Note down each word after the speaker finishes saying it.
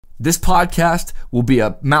This podcast will be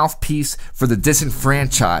a mouthpiece for the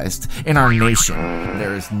disenfranchised in our nation.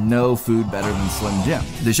 There is no food better than Slim Jim.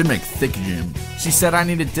 They should make Thick Jim. She said I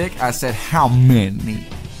need a dick. I said, how many?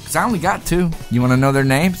 Because I only got 2. You want to know their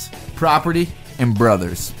names? Property and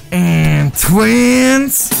Brothers. And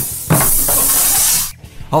twins.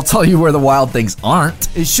 I'll tell you where the wild things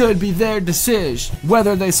aren't. It should be their decision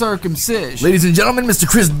whether they circumcision. Ladies and gentlemen, Mr.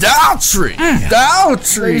 Chris Daughtry.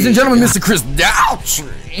 Daughtry. Ladies and gentlemen, Mr. Chris Daughtry.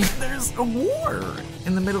 There's a war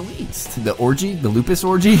in the Middle East. The orgy, the lupus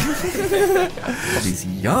orgy. These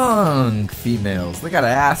young females, they got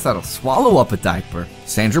an ass that'll swallow up a diaper.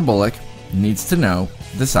 Sandra Bullock needs to know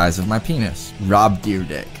the size of my penis. Rob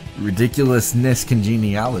Deerdick. Ridiculousness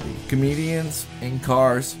congeniality. Comedians in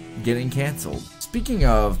cars getting canceled. Speaking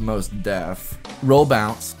of most deaf, roll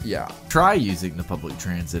bounce, yeah. Try using the public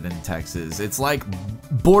transit in Texas. It's like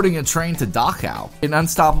boarding a train to Dachau. An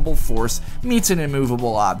unstoppable force meets an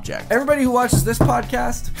immovable object. Everybody who watches this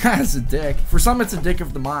podcast has a dick. For some, it's a dick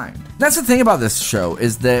of the mind. That's the thing about this show,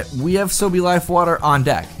 is that we have Sobe Life Water on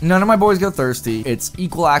deck. None of my boys go thirsty. It's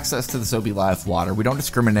equal access to the Sobe Life Water. We don't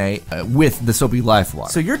discriminate with the Sobe Life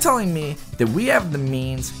Water. So you're telling me that we have the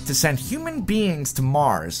means to send human beings to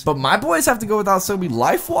Mars, but my boys have to go without Sobe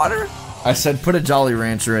Life Water? I said put a Jolly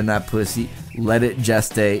Rancher in that pussy, let it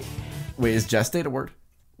gestate. Wait, is gestate a word?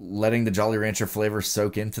 Letting the Jolly Rancher flavor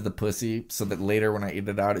soak into the pussy so that later when I eat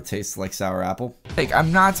it out it tastes like sour apple? Like,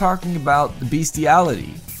 I'm not talking about the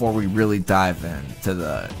bestiality before we really dive into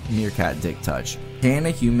the meerkat dick touch. Can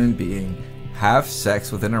a human being have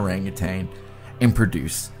sex with an orangutan and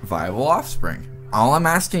produce viable offspring? All I'm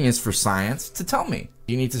asking is for science to tell me.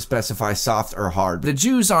 You need to specify soft or hard. The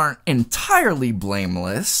Jews aren't entirely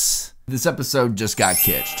blameless. This episode just got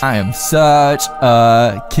kitsched. I am such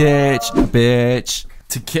a kitsch bitch.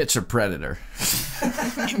 To kitsch a predator.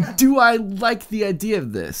 Do I like the idea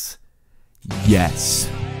of this? Yes.